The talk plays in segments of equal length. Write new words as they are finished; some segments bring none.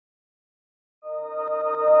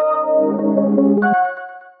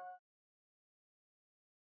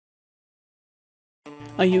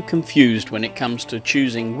Are you confused when it comes to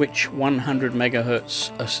choosing which 100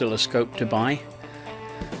 MHz oscilloscope to buy?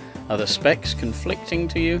 Are the specs conflicting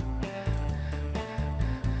to you?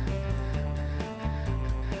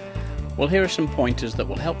 Well, here are some pointers that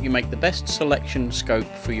will help you make the best selection scope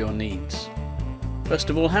for your needs.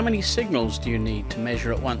 First of all, how many signals do you need to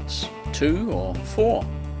measure at once? 2 or 4?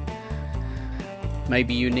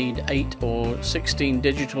 Maybe you need 8 or 16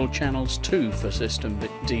 digital channels too for system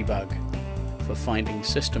debug, for finding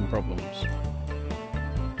system problems.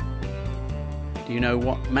 Do you know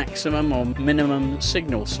what maximum or minimum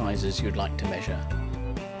signal sizes you'd like to measure?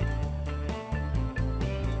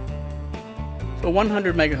 For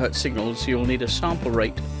 100 MHz signals, you'll need a sample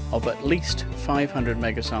rate of at least 500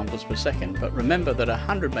 megasamples per second, but remember that a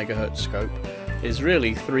 100 MHz scope is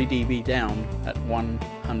really 3 dB down at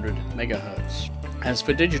 100 MHz. As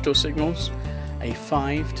for digital signals, a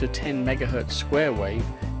 5 to 10 MHz square wave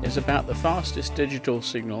is about the fastest digital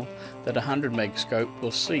signal that a 100 meg scope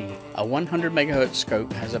will see. A 100 MHz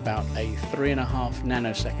scope has about a 3.5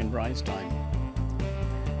 nanosecond rise time.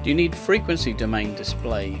 Do you need frequency domain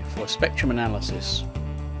display for spectrum analysis?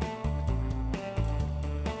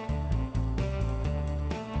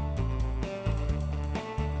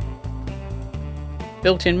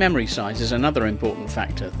 Built-in memory size is another important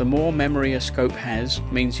factor. The more memory a scope has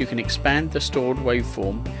means you can expand the stored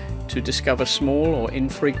waveform to discover small or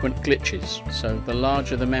infrequent glitches, so the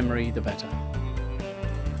larger the memory, the better.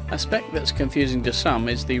 A spec that's confusing to some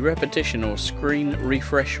is the repetition or screen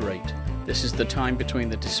refresh rate. This is the time between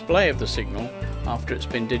the display of the signal after it's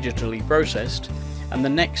been digitally processed and the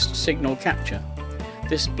next signal capture.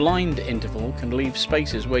 This blind interval can leave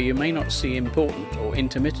spaces where you may not see important or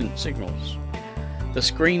intermittent signals. The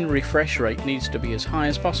screen refresh rate needs to be as high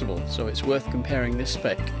as possible, so it's worth comparing this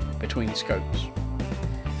spec between scopes.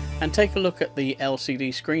 And take a look at the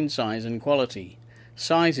LCD screen size and quality.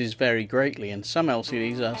 Sizes vary greatly, and some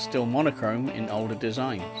LCDs are still monochrome in older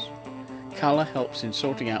designs. Colour helps in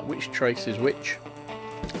sorting out which trace is which,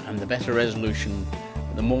 and the better resolution,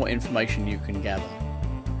 the more information you can gather.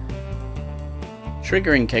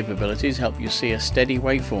 Triggering capabilities help you see a steady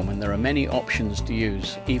waveform, and there are many options to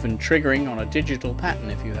use, even triggering on a digital pattern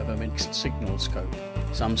if you have a mixed signal scope.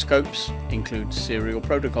 Some scopes include serial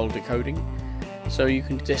protocol decoding, so you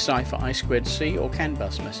can decipher I2C or CAN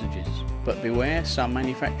bus messages. But beware, some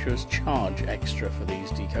manufacturers charge extra for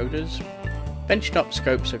these decoders. Benchtop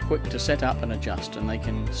scopes are quick to set up and adjust, and they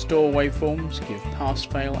can store waveforms, give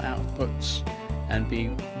pass-fail outputs, and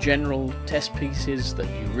be general test pieces that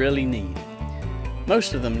you really need.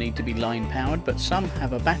 Most of them need to be line powered, but some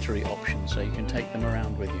have a battery option so you can take them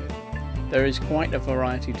around with you. There is quite a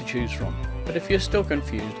variety to choose from, but if you're still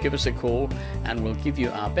confused, give us a call and we'll give you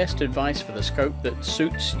our best advice for the scope that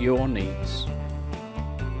suits your needs.